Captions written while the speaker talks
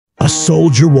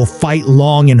soldier will fight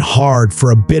long and hard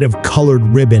for a bit of colored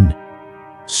ribbon.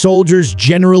 Soldiers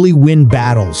generally win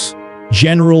battles.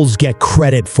 Generals get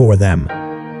credit for them.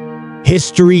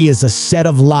 History is a set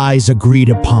of lies agreed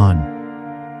upon.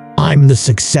 I'm the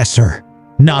successor,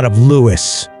 not of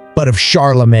Louis, but of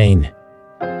Charlemagne.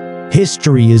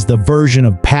 History is the version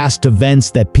of past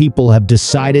events that people have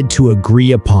decided to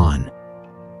agree upon.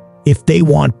 If they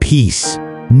want peace,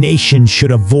 nations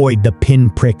should avoid the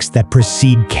pinpricks that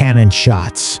precede cannon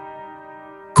shots.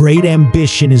 Great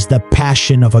ambition is the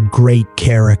passion of a great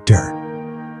character.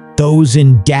 Those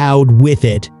endowed with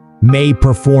it may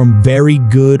perform very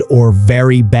good or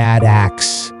very bad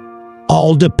acts.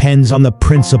 All depends on the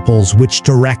principles which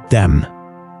direct them.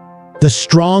 The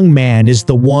strong man is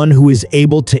the one who is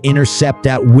able to intercept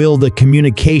at will the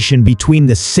communication between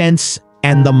the sense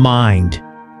and the mind.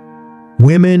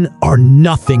 Women are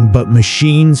nothing but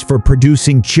machines for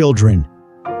producing children.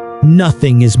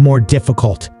 Nothing is more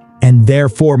difficult and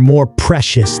therefore more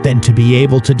precious than to be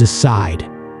able to decide.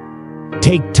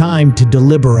 Take time to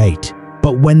deliberate,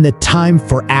 but when the time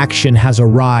for action has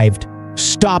arrived,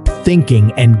 stop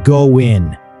thinking and go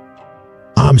in.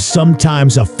 I'm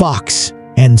sometimes a fox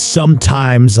and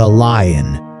sometimes a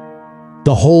lion.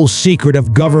 The whole secret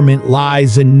of government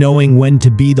lies in knowing when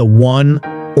to be the one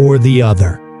or the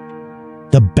other.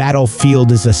 The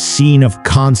battlefield is a scene of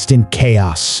constant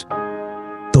chaos.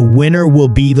 The winner will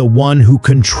be the one who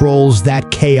controls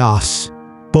that chaos,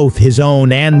 both his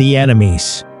own and the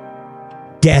enemy's.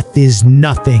 Death is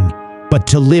nothing, but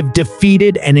to live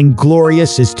defeated and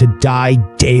inglorious is to die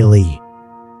daily.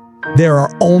 There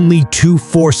are only two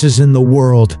forces in the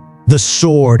world, the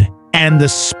sword and the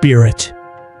spirit.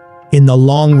 In the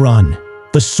long run,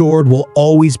 the sword will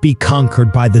always be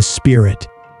conquered by the spirit.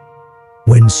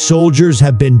 When soldiers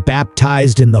have been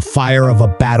baptized in the fire of a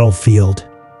battlefield,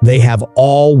 they have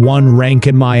all one rank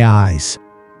in my eyes.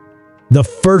 The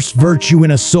first virtue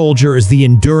in a soldier is the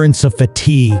endurance of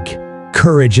fatigue.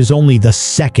 Courage is only the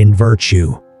second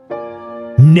virtue.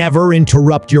 Never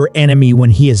interrupt your enemy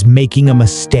when he is making a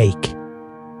mistake.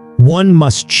 One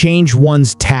must change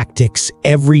one's tactics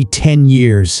every 10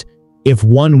 years if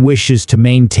one wishes to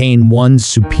maintain one's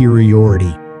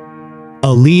superiority.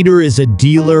 A leader is a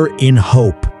dealer in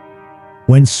hope.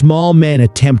 When small men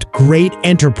attempt great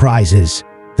enterprises,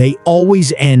 they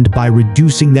always end by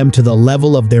reducing them to the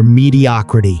level of their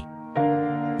mediocrity.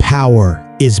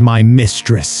 Power is my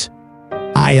mistress.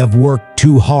 I have worked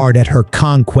too hard at her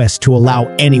conquest to allow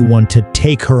anyone to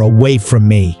take her away from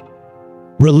me.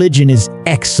 Religion is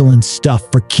excellent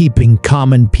stuff for keeping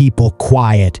common people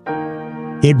quiet.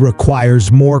 It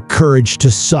requires more courage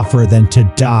to suffer than to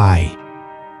die.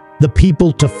 The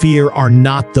people to fear are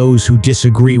not those who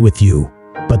disagree with you,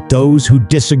 but those who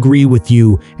disagree with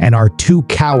you and are too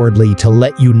cowardly to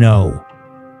let you know.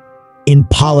 In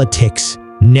politics,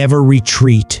 never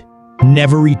retreat,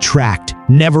 never retract,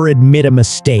 never admit a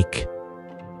mistake.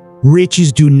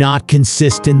 Riches do not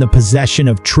consist in the possession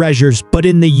of treasures, but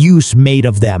in the use made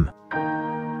of them.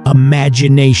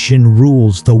 Imagination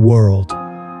rules the world.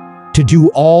 To do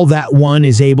all that one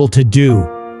is able to do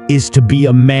is to be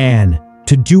a man.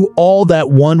 To do all that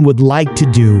one would like to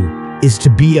do is to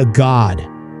be a god.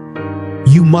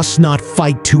 You must not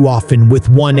fight too often with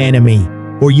one enemy,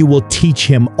 or you will teach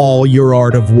him all your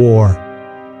art of war.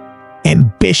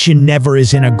 Ambition never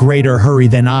is in a greater hurry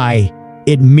than I.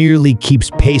 It merely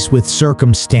keeps pace with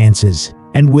circumstances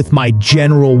and with my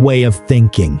general way of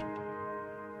thinking.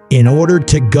 In order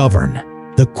to govern,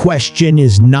 the question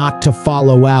is not to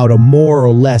follow out a more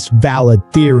or less valid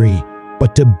theory,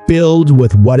 but to build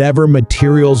with whatever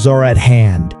materials are at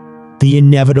hand. The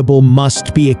inevitable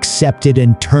must be accepted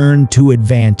and turned to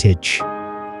advantage.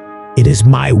 It is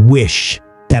my wish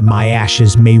that my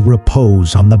ashes may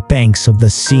repose on the banks of the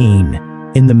Seine,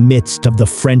 in the midst of the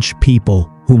French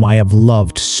people whom I have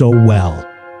loved so well.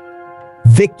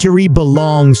 Victory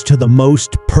belongs to the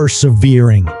most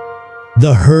persevering.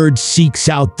 The herd seeks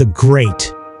out the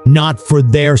great, not for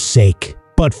their sake,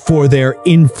 but for their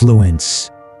influence,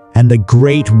 and the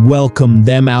great welcome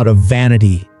them out of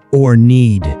vanity or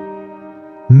need.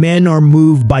 Men are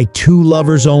moved by two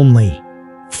lovers only,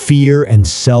 fear and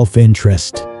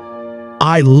self-interest.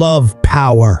 I love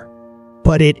power,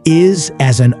 but it is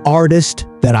as an artist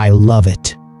that I love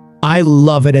it. I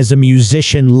love it as a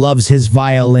musician loves his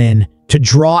violin, to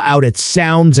draw out its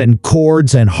sounds and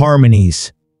chords and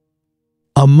harmonies.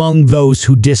 Among those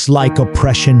who dislike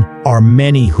oppression are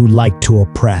many who like to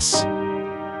oppress.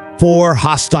 4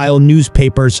 hostile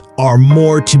newspapers are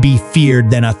more to be feared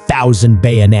than 1,000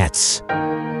 bayonets.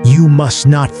 You must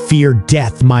not fear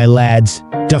death, my lads.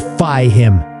 Defy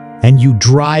him. and you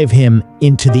drive him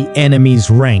into the enemy's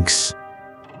ranks.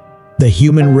 The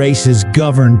human race is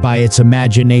governed by its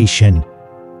imagination.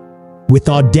 With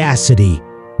audacity,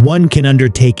 one can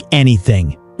undertake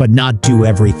anything, but not do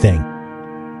everything.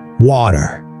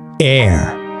 Water,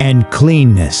 air, and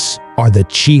cleanness are the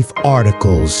chief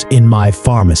articles in my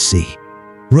pharmacy.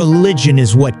 Religion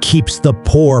is what keeps the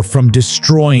poor from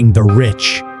destroying the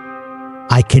rich.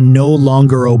 I can no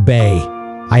longer obey.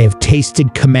 I have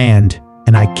tasted command,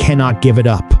 and I cannot give it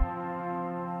up.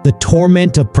 The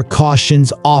torment of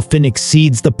precautions often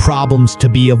exceeds the problems to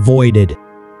be avoided.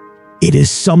 It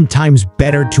is sometimes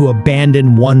better to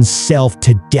abandon oneself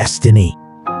to destiny.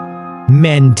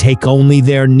 Men take only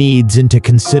their needs into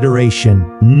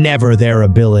consideration, never their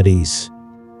abilities.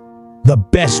 The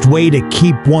best way to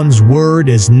keep one's word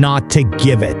is not to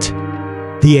give it.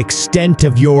 The extent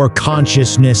of your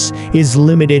consciousness is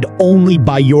limited only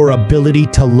by your ability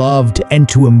to love and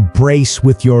to embrace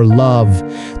with your love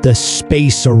the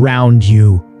space around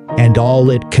you and all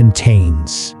it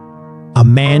contains. A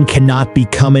man cannot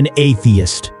become an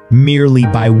atheist merely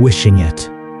by wishing it.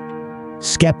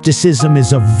 Skepticism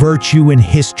is a virtue in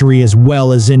history as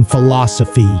well as in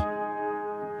philosophy.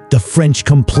 The French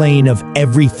complain of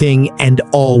everything and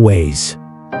always.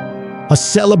 A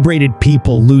celebrated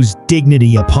people lose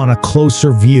dignity upon a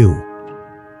closer view.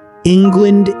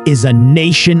 England is a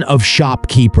nation of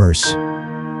shopkeepers.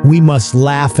 We must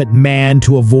laugh at man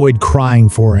to avoid crying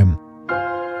for him.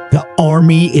 The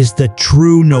army is the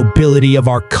true nobility of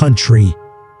our country.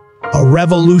 A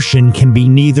revolution can be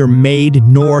neither made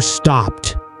nor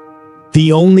stopped.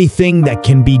 The only thing that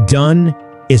can be done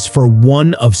is for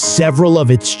one of several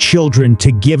of its children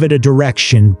to give it a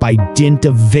direction by dint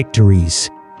of victories.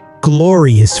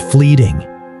 Glory is fleeting,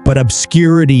 but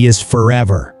obscurity is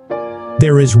forever.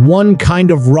 There is one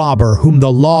kind of robber whom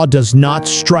the law does not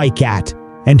strike at,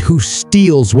 and who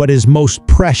steals what is most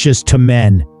precious to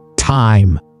men,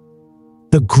 time.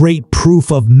 The great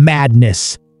proof of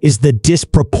madness is the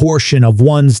disproportion of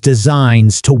one's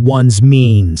designs to one's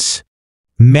means.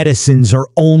 Medicines are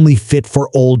only fit for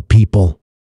old people.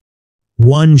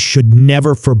 One should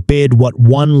never forbid what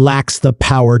one lacks the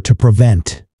power to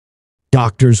prevent.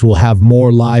 Doctors will have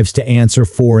more lives to answer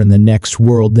for in the next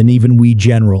world than even we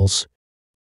generals.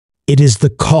 It is the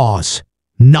cause,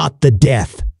 not the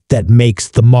death, that makes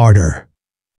the martyr.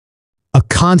 A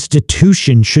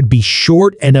constitution should be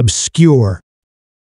short and obscure,